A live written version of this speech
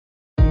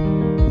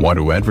Want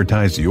to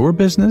advertise your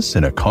business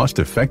in a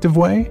cost-effective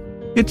way?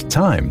 It's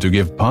time to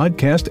give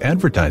podcast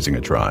advertising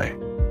a try.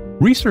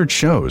 Research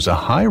shows a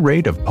high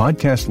rate of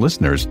podcast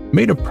listeners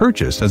made a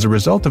purchase as a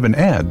result of an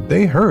ad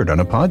they heard on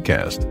a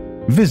podcast.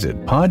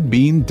 Visit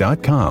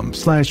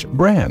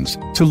podbean.com/brands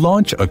to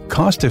launch a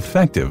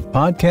cost-effective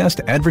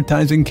podcast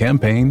advertising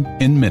campaign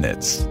in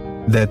minutes.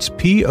 That's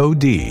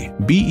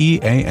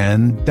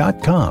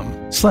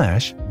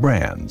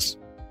podbean.com/brands.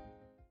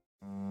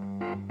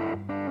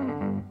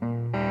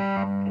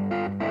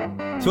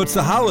 So it's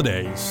the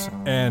holidays,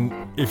 and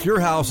if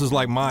your house is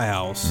like my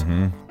house,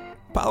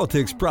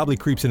 politics probably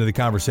creeps into the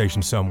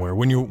conversation somewhere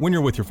when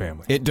you're with your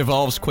family. It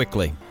devolves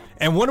quickly.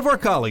 And one of our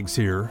colleagues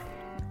here,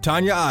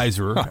 Tanya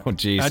Iser at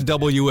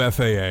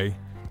WFAA,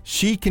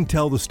 she can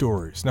tell the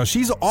stories. Now,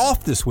 she's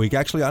off this week,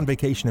 actually on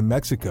vacation in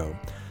Mexico,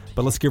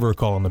 but let's give her a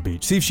call on the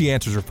beach. See if she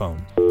answers her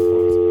phone.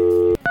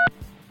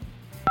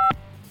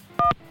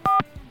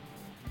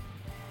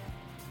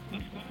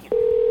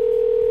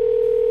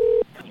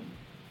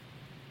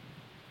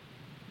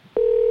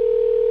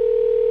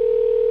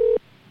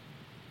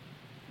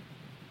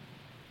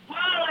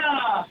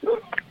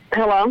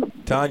 Hello?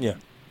 Tanya.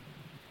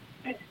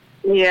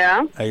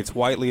 Yeah? Hey, it's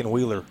Whiteley and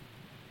Wheeler.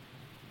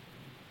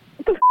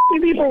 What the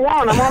you people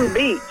want? I'm on the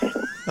beach.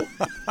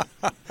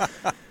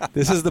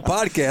 This is the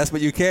podcast,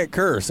 but you can't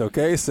curse,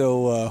 okay?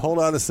 So hold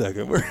on a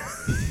second.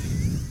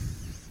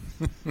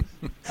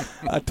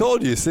 I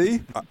told you,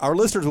 see? Our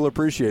listeners will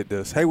appreciate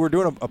this. Hey, we're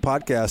doing a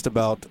podcast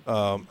about,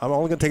 I'm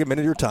only going to take a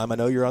minute of your time. I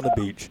know you're on the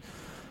beach.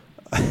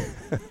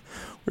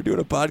 We're doing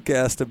a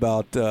podcast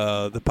about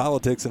the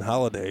politics and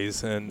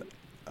holidays, and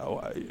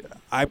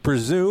I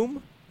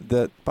presume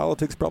that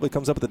politics probably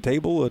comes up at the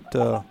table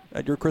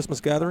at your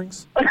Christmas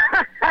gatherings?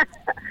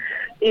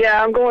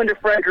 Yeah, I'm going to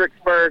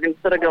Fredericksburg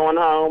instead of going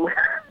home.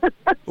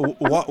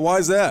 Why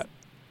is that?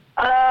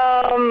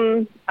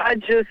 I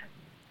just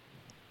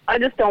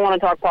don't want to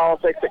talk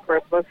politics at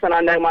Christmas, and I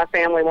know my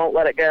family won't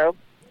let it go.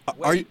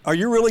 Are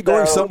you really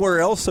going somewhere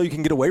else so you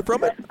can get away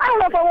from it? I don't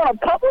know if I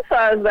want to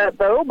publicize that,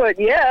 though, but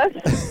yes.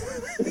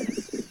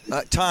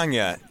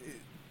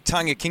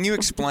 Tanya, can you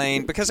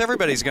explain, because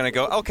everybody's going to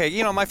go, okay,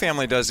 my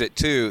family does it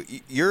too.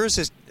 Yours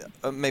is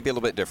maybe a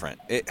little bit different.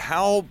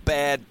 How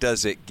bad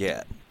does it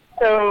get?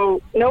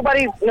 So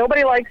nobody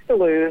likes to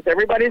lose.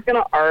 Everybody's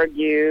going to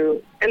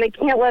argue, and they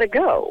can't let it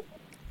go.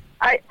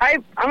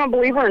 I'm a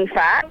believer in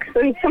facts,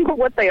 and some of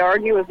what they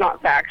argue is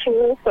not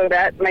factual, so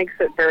that makes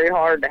it very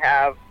hard to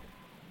have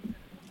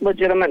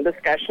legitimate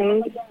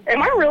discussions.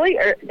 Am I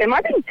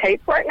being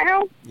taped right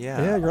now?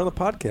 Yeah, you're on the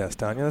podcast,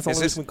 Tanya. That's the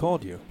only reason we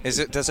called you.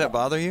 Does that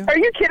bother you? Are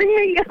you kidding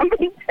me? I'm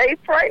being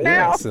taped right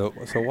now. So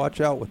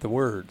watch out with the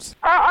words.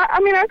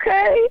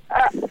 Okay.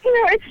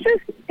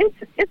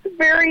 It's a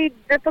very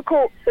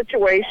difficult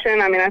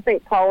situation. I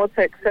think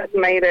politics has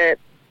made it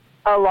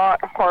a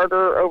lot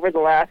harder over the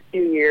last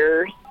few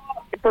years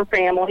for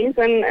families,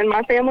 and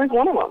my family's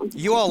one of them.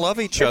 You all love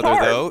each other,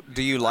 though.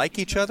 Do you like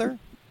each other?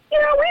 We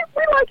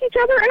like each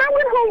other, and I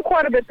went home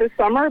quite a bit this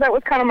summer. That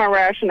was kind of my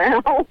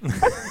rationale.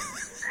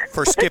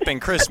 For skipping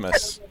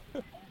Christmas.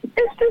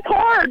 It's just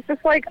hard. It's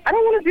just like, I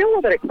don't want to deal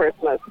with it at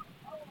Christmas.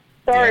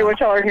 Sorry, what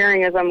y'all are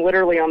hearing is I'm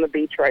literally on the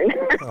beach right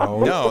now.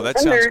 Oh, no, that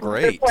sounds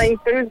great. They're playing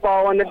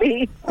foosball on the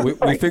beach.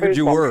 We figured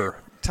you were.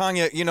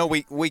 Tanya,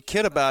 we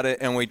kid about it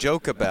and we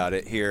joke about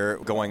it here,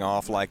 going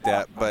off like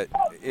that, but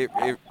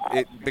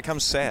it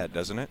becomes sad,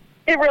 doesn't it?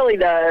 It really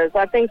does.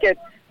 I think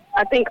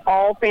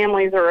all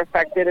families are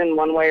affected in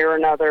one way or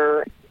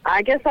another.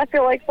 I guess I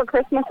feel like for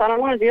Christmas I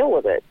don't want to deal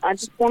with it. I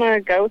just want to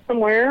go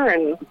somewhere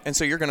and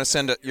so you're going to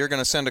send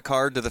a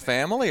card to the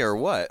family, or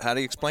what? How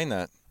do you explain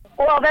that?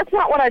 Well, that's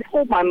not what I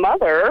told my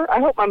mother. I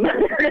hope my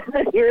mother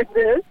doesn't hear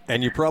this.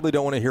 And you probably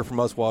don't want to hear from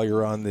us while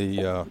you're on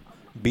the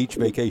beach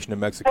vacation in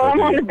Mexico. I'm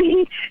on the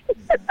beach.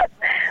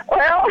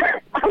 Well,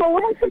 I'm a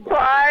little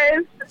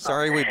surprised.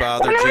 Sorry we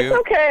bothered you. It's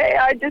okay.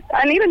 I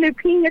need a new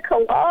pina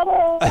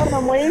colada, and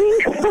I'm waiting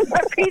for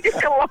my pina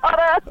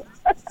colada.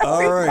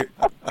 All right.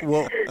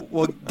 Well,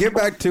 get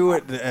back to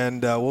it,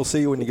 and we'll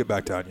see you when you get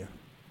back, Tanya.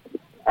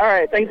 All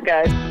right. Thanks,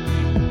 guys.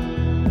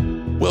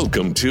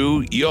 Welcome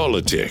to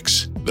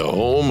Y'all-itics, the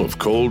home of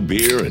cold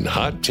beer and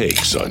hot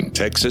takes on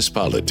Texas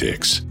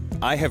politics.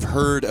 I have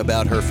heard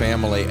about her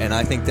family, and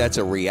I think that's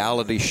a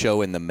reality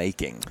show in the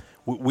making.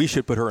 We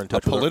should put her in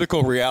touch with her. A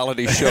political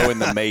reality show in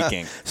the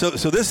making. So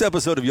this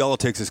episode of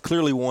Y'all-itics is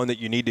clearly one that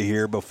you need to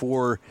hear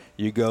before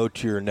you go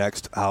to your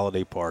next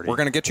holiday party. We're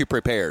going to get you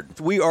prepared.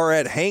 We are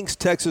at Hank's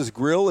Texas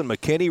Grill in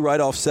McKinney, right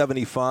off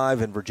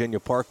 75 and Virginia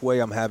Parkway.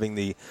 I'm having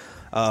a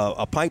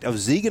pint of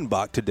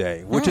Ziegenbach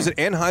today, which is an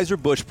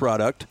Anheuser-Busch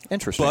product.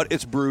 Interesting. But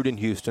it's brewed in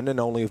Houston and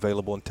only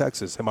available in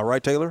Texas. Am I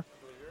right, Taylor?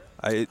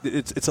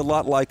 It's a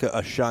lot like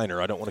a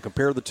Shiner. I don't want to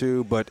compare the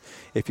two, but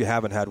if you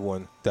haven't had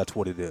one, that's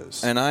what it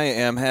is. And I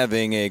am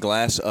having a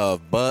glass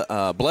of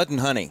Blood and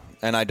Honey,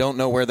 and I don't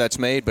know where that's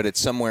made, but it's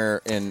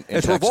somewhere in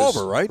it's Texas.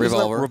 Revolver, right? Revolver.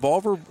 Isn't that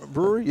Revolver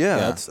Brewery?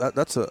 Yeah.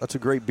 That's a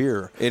great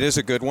beer. It is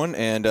a good one,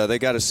 and they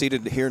got us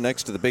seated here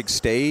next to the big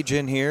stage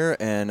in here,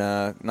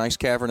 and nice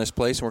cavernous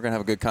place, and we're going to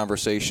have a good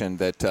conversation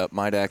that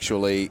might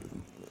actually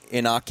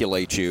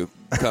inoculate you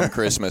come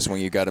Christmas when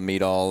you got to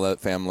meet all the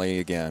family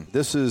again.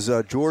 This is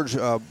George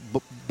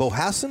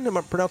Bohasson. Am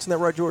I pronouncing that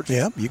right, George?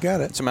 Yeah, you got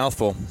it. It's a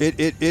mouthful.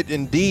 It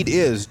indeed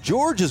is.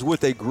 George is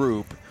with a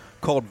group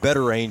called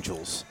Better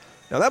Angels.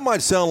 Now, that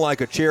might sound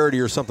like a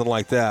charity or something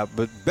like that,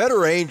 but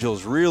Better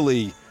Angels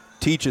really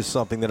teaches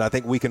something that I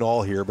think we can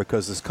all hear,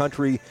 because this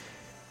country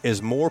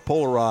is more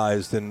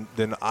polarized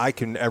than I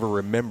can ever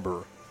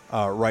remember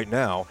right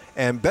now.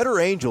 And Better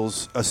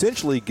Angels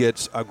essentially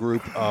gets a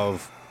group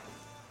of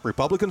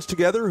Republicans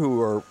together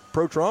who are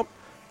pro-Trump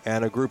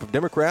and a group of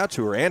Democrats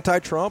who are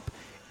anti-Trump,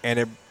 and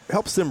it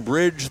helps them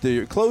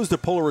close the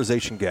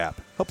polarization gap,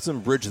 helps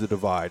them bridge the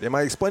divide. Am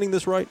I explaining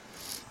this right?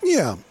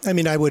 Yeah. I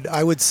mean, I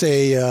would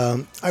say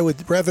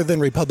rather than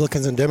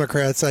Republicans and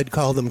Democrats, I'd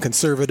call them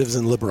conservatives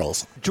and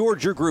liberals.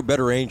 George, your group,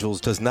 Better Angels,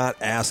 does not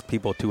ask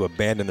people to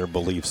abandon their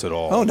beliefs at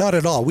all. Oh, not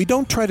at all. We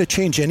don't try to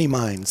change any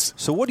minds.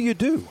 So what do you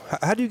do?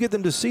 How do you get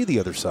them to see the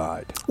other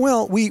side?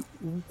 Well,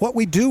 what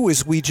we do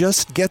is we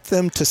just get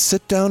them to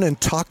sit down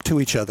and talk to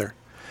each other,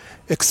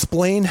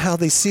 explain how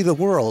they see the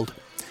world.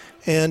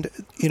 And,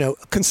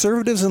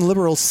 conservatives and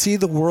liberals see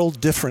the world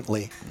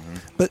differently,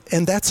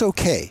 and that's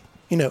okay.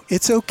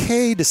 It's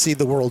okay to see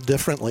the world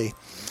differently.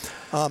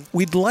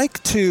 We'd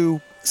like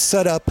to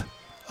set up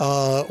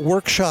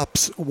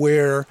workshops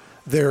where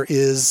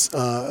there's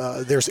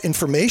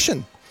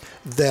information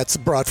that's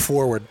brought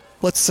forward.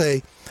 Let's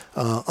say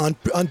on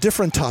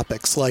different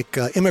topics like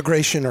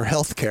immigration or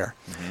healthcare,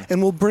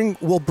 and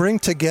we'll bring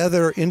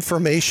together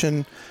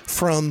information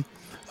from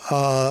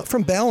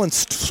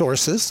balanced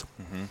sources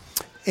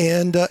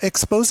and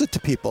expose it to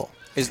people.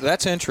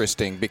 That's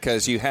interesting,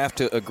 because you have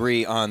to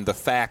agree on the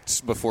facts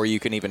before you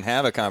can even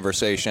have a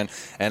conversation.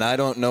 And I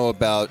don't know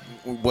about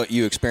what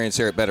you experience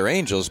here at Better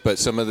Angels, but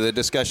some of the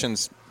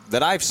discussions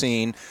that I've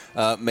seen,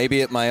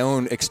 maybe at my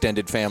own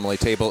extended family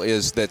table,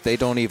 is that they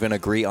don't even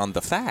agree on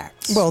the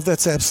facts. Well,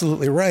 that's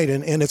absolutely right,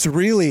 and it's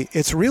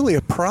really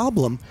a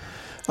problem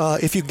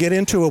if you get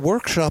into a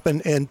workshop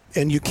and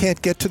you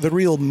can't get to the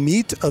real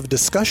meat of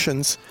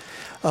discussions.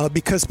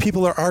 Because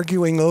people are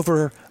arguing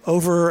over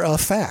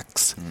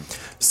facts.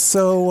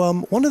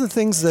 So one of the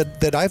things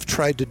that I've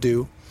tried to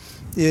do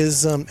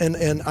is,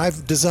 and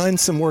I've designed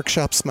some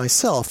workshops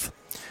myself,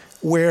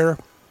 where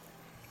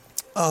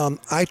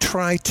I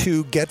try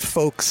to get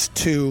folks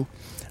to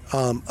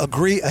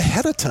agree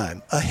ahead of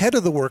time, ahead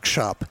of the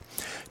workshop,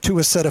 to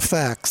a set of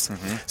facts.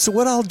 So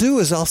what I'll do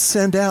is I'll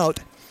send out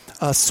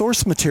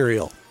source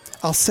material.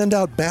 I'll send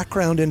out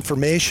background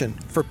information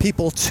for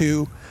people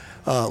to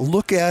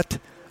look at.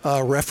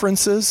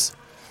 References,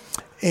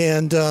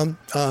 and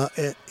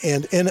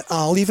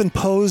I'll even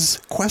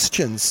pose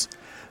questions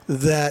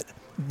that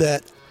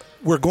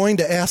we're going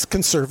to ask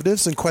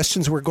conservatives and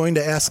questions we're going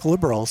to ask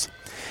liberals,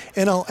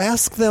 and I'll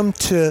ask them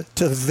to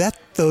vet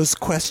those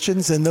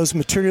questions and those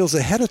materials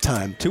ahead of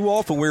time. Too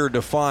often we're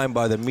defined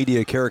by the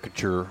media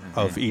caricature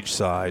of each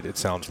side, it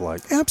sounds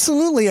like.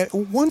 Absolutely.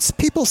 Once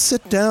people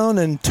sit down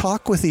and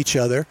talk with each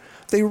other,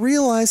 they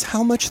realize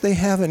how much they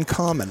have in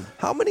common.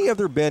 How many have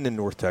there been in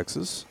North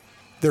Texas?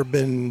 There have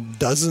been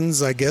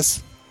dozens, I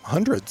guess,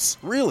 hundreds.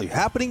 Really?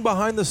 Happening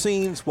behind the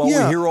scenes while we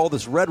hear all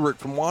this rhetoric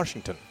from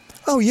Washington?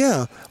 Oh,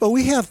 yeah. Well,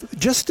 we have,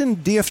 just in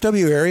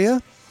DFW area,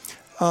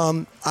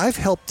 I've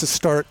helped to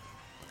start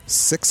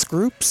 6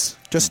 groups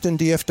just in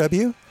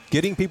DFW.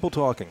 Getting people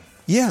talking.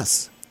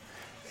 Yes.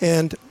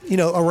 And,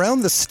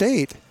 around the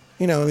state,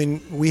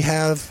 we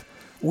have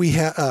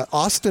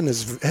Austin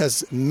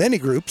has many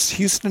groups.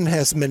 Houston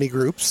has many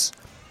groups.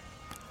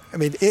 I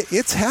mean,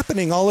 it's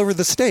happening all over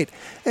the state,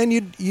 and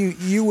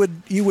you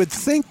would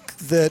think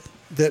that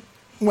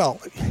well,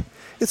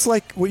 it's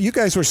like what you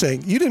guys were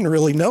saying. You didn't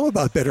really know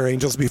about Better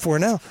Angels before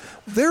now.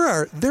 There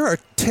are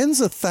tens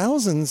of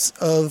thousands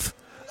of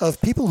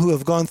people who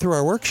have gone through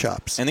our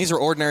workshops, and these are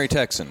ordinary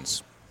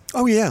Texans.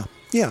 Oh yeah.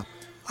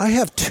 I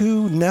have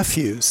 2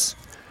 nephews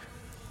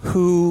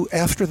who,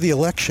 after the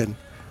election,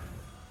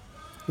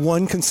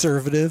 one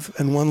conservative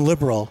and one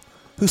liberal,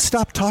 who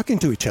stopped talking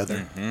to each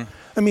other.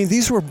 I mean,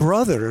 these were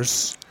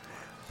brothers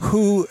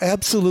who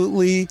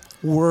absolutely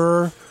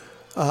were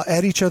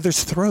at each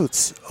other's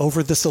throats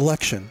over this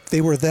election.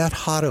 They were that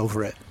hot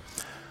over it.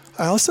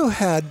 I also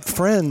had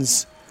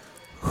friends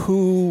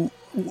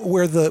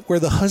where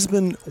the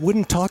husband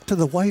wouldn't talk to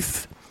the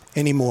wife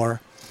anymore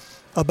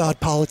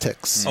about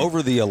politics.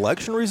 Over the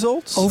election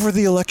results? Over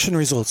the election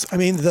results. I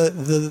mean,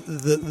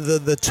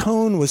 the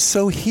tone was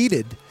so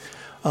heated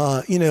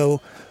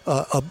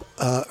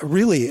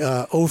really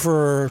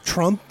over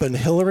Trump and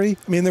Hillary.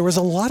 I mean, there was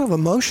a lot of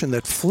emotion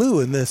that flew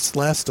in this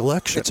last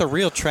election. It's a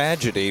real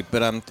tragedy,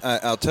 but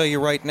I'll tell you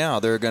right now,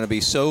 there are going to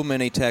be so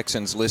many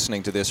Texans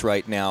listening to this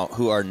right now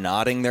who are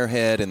nodding their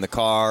head in the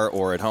car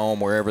or at home,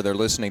 wherever they're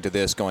listening to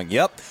this, going,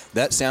 yep,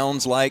 that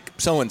sounds like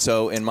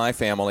so-and-so in my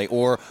family,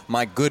 or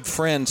my good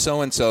friend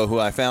so-and-so who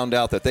I found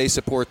out that they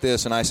support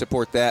this and I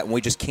support that, and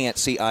we just can't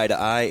see eye to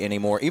eye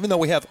anymore. Even though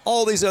we have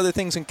all these other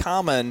things in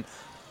common,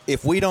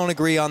 if we don't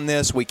agree on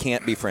this, we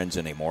can't be friends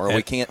anymore, or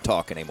we can't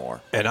talk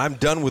anymore. And I'm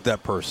done with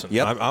that person.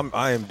 Yep.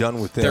 I am done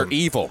with them. They're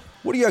evil.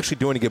 What are you actually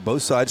doing to get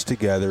both sides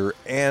together,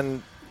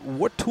 and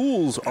what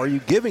tools are you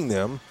giving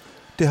them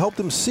to help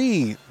them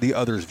see the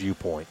other's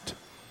viewpoint?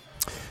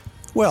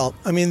 Well,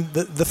 I mean,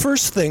 the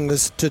first thing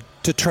is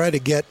to try to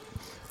get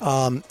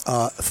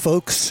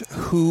folks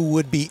who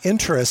would be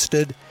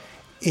interested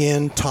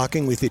in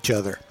talking with each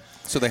other.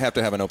 So they have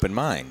to have an open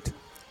mind.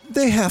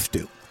 They have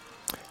to.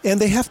 And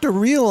they have to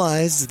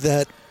realize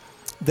that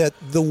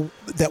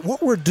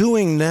what we're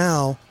doing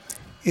now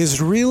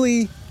is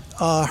really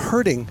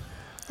hurting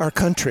our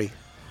country.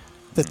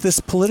 That this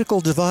political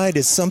divide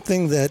is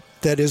something that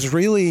is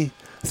really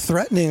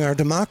threatening our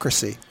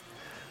democracy.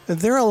 And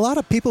there are a lot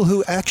of people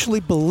who actually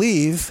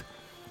believe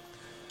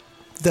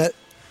that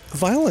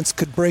violence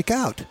could break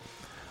out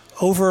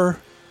over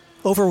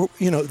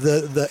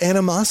the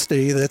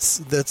animosity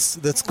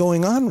that's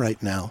going on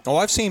right now. Oh,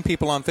 I've seen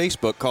people on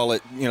Facebook call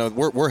it,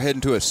 we're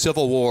heading to a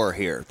civil war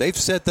here. They've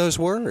said those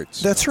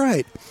words. That's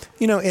right.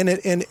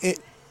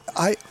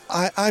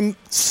 I'm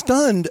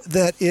stunned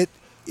that it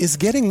is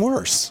getting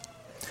worse.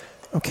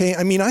 Okay,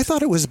 I mean, I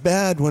thought it was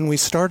bad when we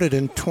started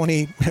in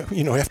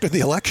after the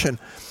election,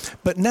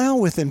 but now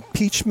with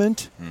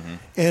impeachment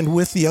and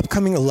with the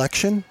upcoming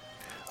election,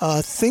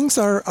 things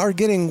are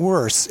getting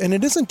worse, and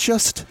it isn't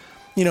just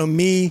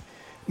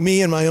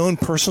me and my own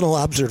personal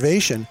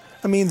observation.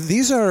 I mean,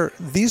 these are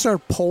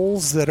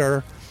polls that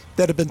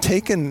have been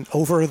taken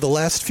over the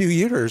last few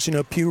years,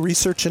 Pew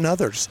Research and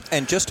others.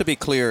 And just to be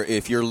clear,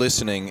 if you're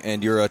listening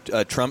and you're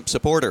a Trump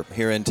supporter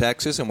here in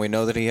Texas, and we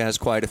know that he has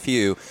quite a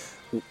few,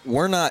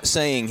 we're not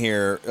saying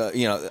here,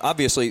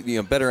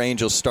 obviously, Better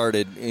Angels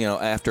started,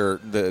 after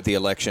the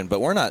election,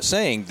 but we're not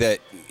saying that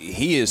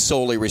he is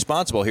solely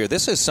responsible here.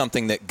 This is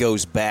something that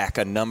goes back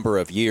a number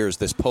of years,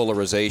 this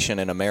polarization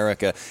in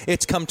America.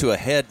 It's come to a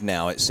head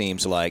now, it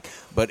seems like,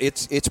 but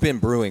it's been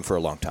brewing for a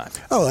long time.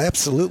 Oh,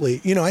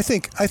 absolutely. I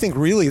think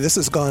really this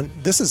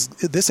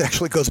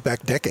actually goes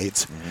back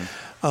decades.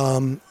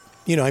 I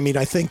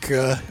think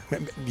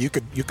you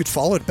could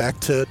follow it back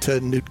to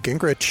Newt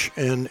Gingrich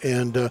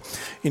and the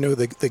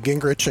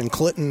Gingrich and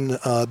Clinton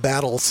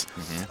battles,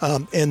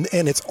 and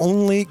it's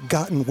only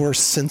gotten worse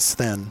since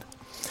then.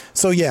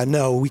 So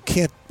we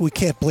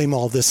can't blame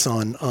all this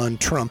on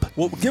Trump.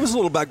 Well, give us a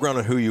little background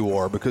on who you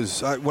are,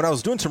 because when I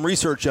was doing some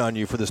research on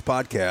you for this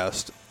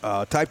podcast,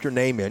 typed your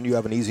name in. You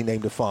have an easy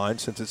name to find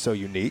since it's so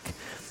unique,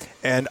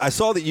 and I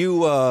saw that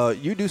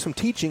you do some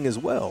teaching as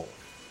well.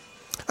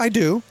 I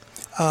do.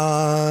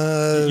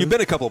 You've been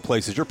a couple of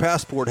places. Your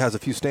passport has a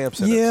few stamps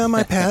in it. Yeah,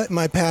 my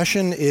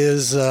passion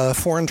is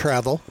foreign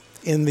travel.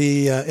 In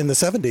the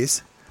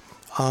 70s,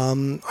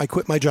 I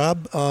quit my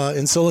job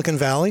in Silicon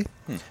Valley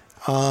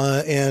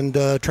and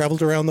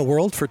traveled around the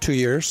world for 2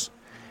 years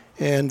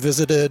and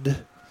visited,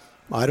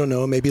 I don't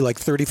know, maybe like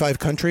 35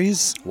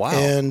 countries. Wow!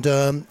 And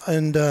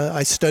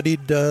I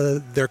studied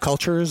their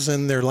cultures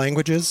and their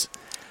languages.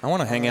 I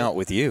want to hang out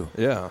with you.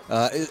 Yeah.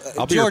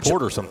 I'll be George, your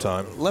porter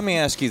sometime. Let me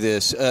ask you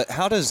this.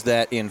 How does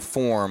that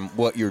inform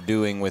what you're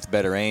doing with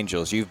Better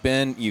Angels?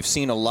 You've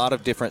seen a lot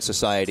of different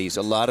societies,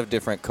 a lot of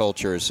different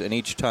cultures, and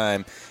each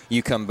time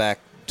you come back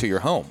to your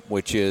home,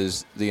 which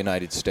is the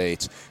United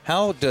States.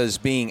 How does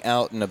being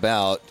out and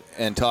about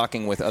and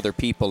talking with other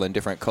people in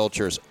different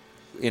cultures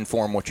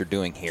inform what you're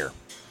doing here?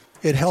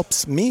 It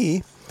helps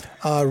me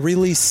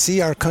really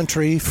see our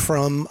country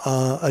from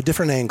a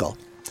different angle.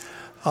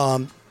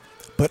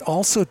 But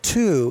also,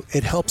 too,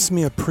 it helps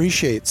me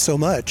appreciate so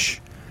much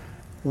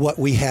what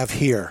we have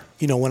here.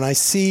 When I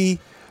see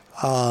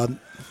how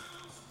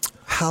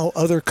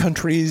other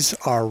countries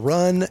are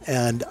run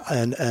and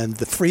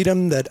the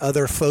freedom that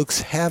other folks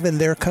have in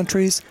their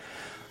countries,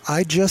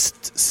 I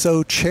just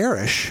so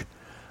cherish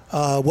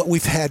what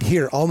we've had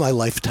here all my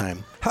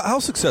lifetime. How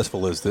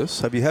successful is this?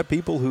 Have you had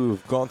people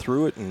who've gone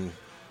through it and,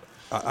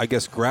 I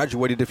guess,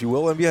 graduated, if you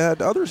will? Have you had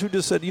others who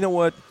just said, you know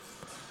what,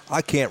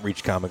 I can't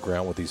reach common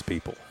ground with these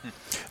people?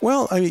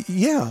 Well,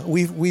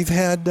 we've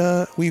had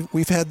the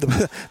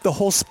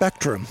whole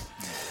spectrum.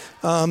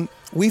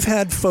 We've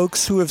had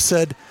folks who have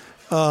said,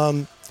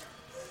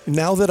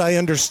 now that I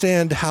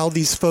understand how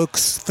these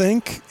folks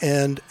think,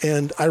 and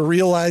I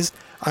realize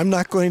I'm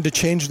not going to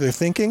change their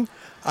thinking,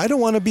 I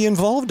don't want to be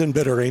involved in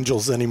Better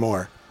Angels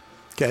anymore.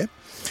 Okay,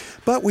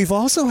 but we've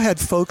also had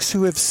folks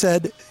who have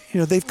said,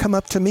 they've come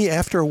up to me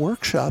after a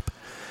workshop,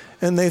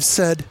 and they've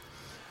said,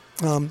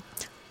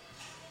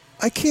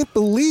 I can't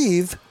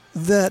believe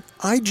that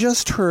I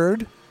just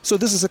heard, so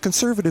this is a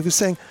conservative who's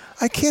saying,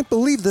 I can't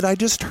believe that I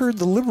just heard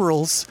the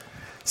liberals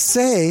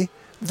say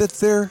that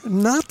they're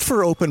not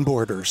for open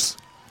borders.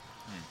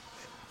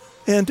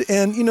 And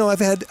you know, I've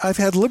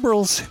had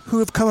liberals who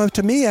have come up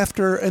to me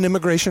after an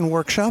immigration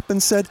workshop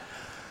and said,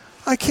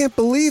 I can't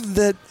believe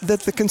that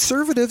the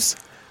conservatives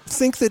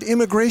think that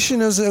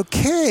immigration is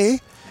okay,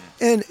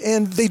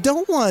 and they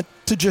don't want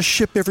to just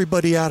ship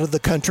everybody out of the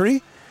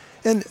country.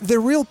 And the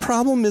real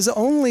problem is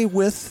only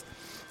with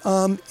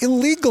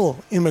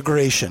illegal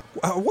immigration.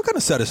 What kind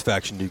of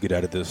satisfaction do you get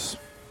out of this,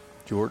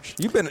 George?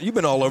 You've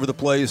been all over the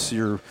place.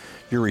 You're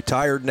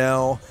retired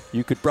now.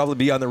 You could probably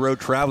be on the road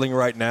traveling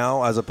right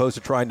now, as opposed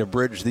to trying to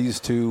bridge these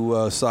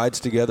two sides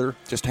together.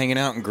 Just hanging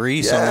out in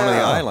Greece on one of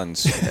the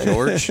islands,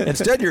 George.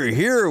 Instead, you're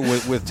here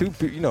with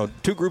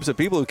two groups of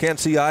people who can't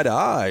see eye to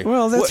eye.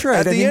 Well, that's right.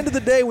 At the end of the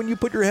day, when you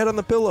put your head on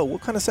the pillow,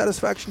 what kind of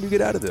satisfaction do you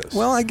get out of this?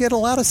 Well, I get a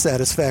lot of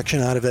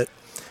satisfaction out of it.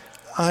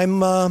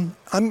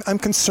 I'm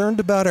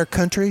concerned about our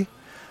country.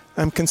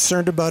 I'm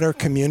concerned about our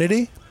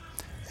community,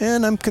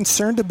 and I'm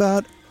concerned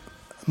about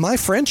my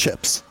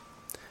friendships.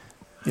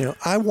 You know,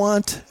 I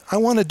want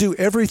to do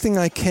everything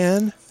I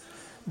can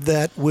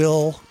that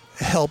will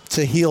help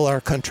to heal our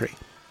country.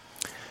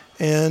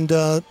 And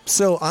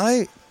so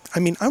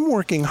I'm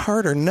working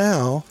harder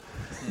now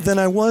than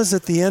I was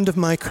at the end of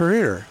my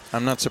career.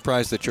 I'm not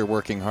surprised that you're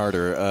working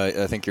harder.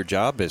 I think your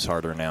job is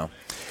harder now.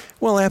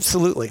 Well,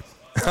 absolutely.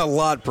 A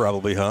lot,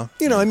 probably, huh?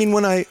 You know, I mean,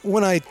 when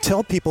I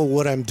tell people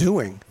what I'm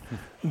doing,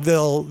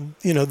 their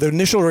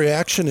initial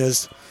reaction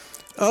is,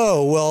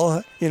 "Oh,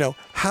 well, you know,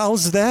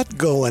 how's that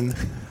going?"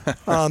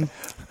 Yeah,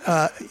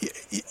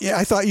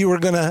 I thought you were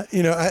gonna,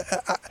 you know,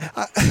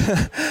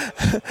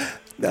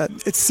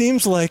 it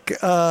seems like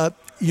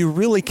you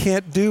really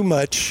can't do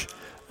much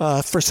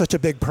for such a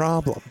big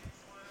problem.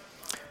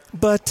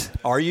 But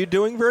are you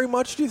doing very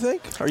much, do you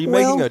think? Are you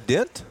making a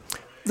dent?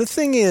 The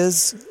thing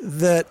is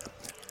that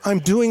I'm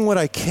doing what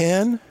I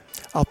can.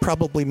 I'll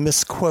probably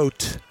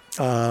misquote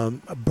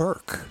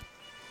Burke,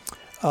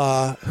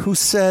 who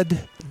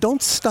said,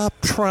 "Don't stop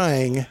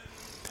trying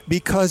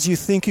because you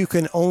think you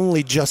can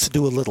only just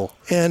do a little."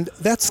 And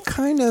that's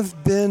kind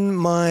of been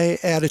my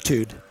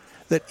attitude,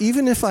 that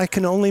even if I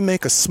can only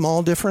make a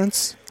small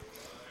difference,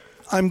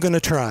 I'm going to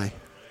try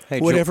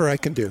whatever I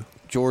can do.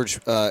 George,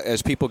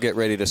 as people get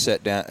ready to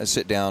sit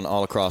down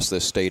all across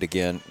this state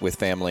again with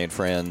family and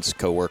friends,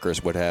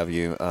 coworkers, what have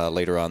you,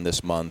 later on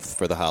this month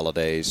for the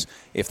holidays,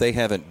 if they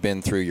haven't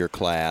been through your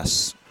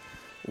class,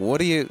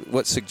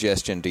 what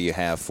suggestion do you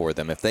have for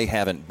them? If they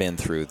haven't been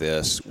through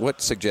this,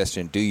 what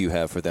suggestion do you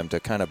have for them to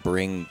kind of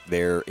bring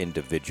their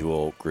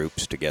individual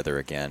groups together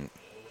again?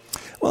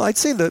 Well, I'd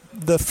say that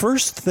the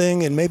first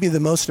thing, and maybe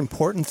the most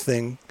important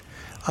thing,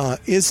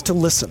 is to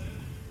listen.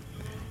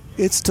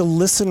 It's to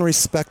listen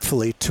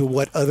respectfully to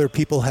what other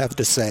people have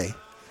to say.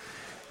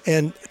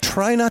 And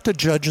try not to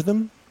judge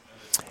them,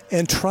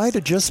 and try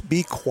to just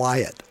be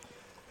quiet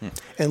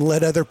and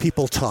let other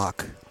people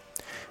talk.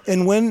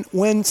 And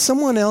when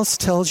someone else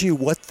tells you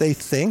what they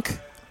think,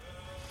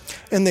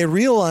 and they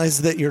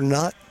realize that you're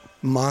not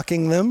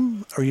mocking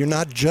them or you're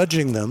not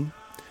judging them,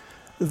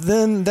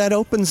 then that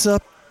opens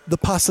up the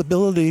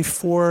possibility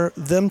for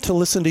them to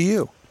listen to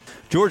you.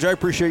 George, I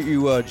appreciate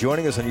you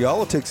joining us on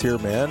Y'all-itics here,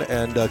 man,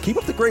 and keep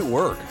up the great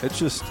work. It's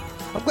just,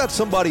 I'm glad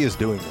somebody is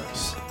doing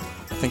this.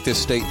 I think this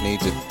state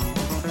needs it.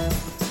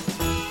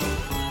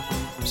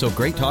 So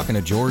great talking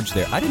to George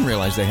there. I didn't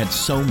realize they had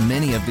so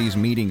many of these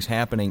meetings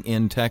happening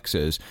in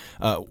Texas.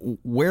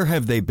 Where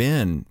have they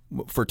been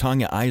for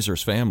Tanya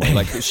Iser's family?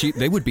 Like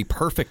they would be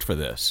perfect for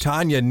this.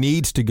 Tanya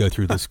needs to go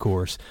through this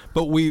course.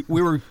 But we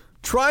were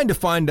trying to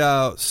find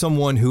out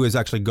someone who has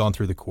actually gone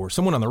through the course.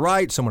 Someone on the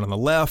right, someone on the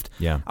left.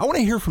 Yeah. I want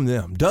to hear from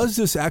them. Does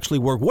this actually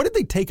work? What have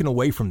they taken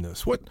away from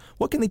this? What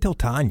can they tell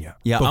Tanya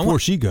before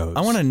she goes?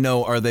 I want to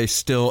know, are they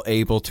still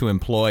able to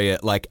employ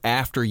it like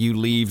after you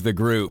leave the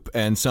group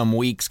and some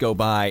weeks go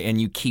by and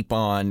you keep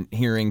on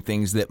hearing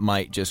things that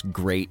might just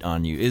grate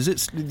on you? Is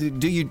it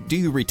do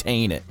you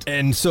retain it?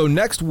 And so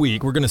next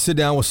week we're going to sit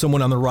down with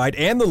someone on the right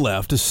and the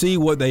left to see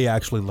what they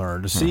actually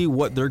learned, to see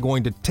what they're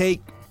going to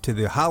take to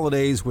the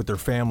holidays with their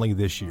family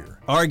this year.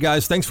 All right,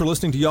 guys, thanks for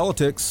listening to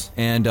Y'all-itics.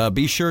 And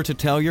be sure to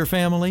tell your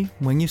family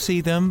when you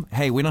see them,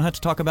 hey, we don't have to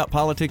talk about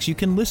politics. You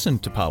can listen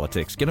to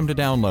politics. Get them to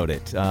download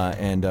it.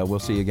 And we'll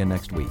see you again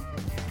next week.